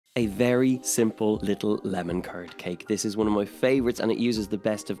A very simple little lemon curd cake. This is one of my favorites and it uses the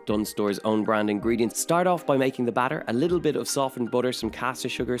best of Dunnes Store's own brand ingredients. Start off by making the batter, a little bit of softened butter, some caster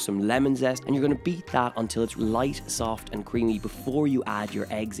sugar, some lemon zest, and you're going to beat that until it's light, soft and creamy before you add your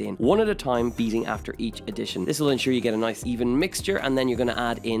eggs in. One at a time, beating after each addition. This will ensure you get a nice even mixture, and then you're going to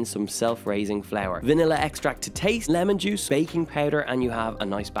add in some self-raising flour. Vanilla extract to taste, lemon juice, baking powder, and you have a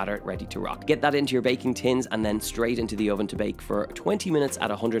nice batter ready to rock. Get that into your baking tins and then straight into the oven to bake for 20 minutes at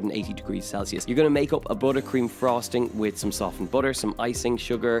 180 degrees Celsius. You're going to make up a buttercream frosting with some softened butter, some icing,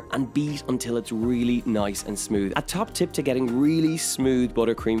 sugar, and beat until it's really nice and smooth. A top tip to getting really smooth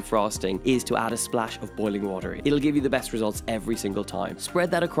buttercream frosting is to add a splash of boiling water. It'll give you the best results every single time.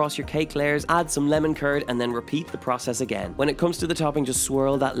 Spread that across your cake layers, add some lemon curd, and then repeat the process again. When it comes to the topping, just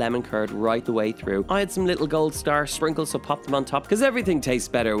swirl that lemon curd right the way through. I had some little gold star sprinkles, so pop them on top because everything tastes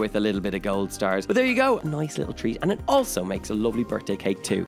better with a little bit of gold stars. But there you go, a nice little treat, and it also makes a lovely birthday cake too.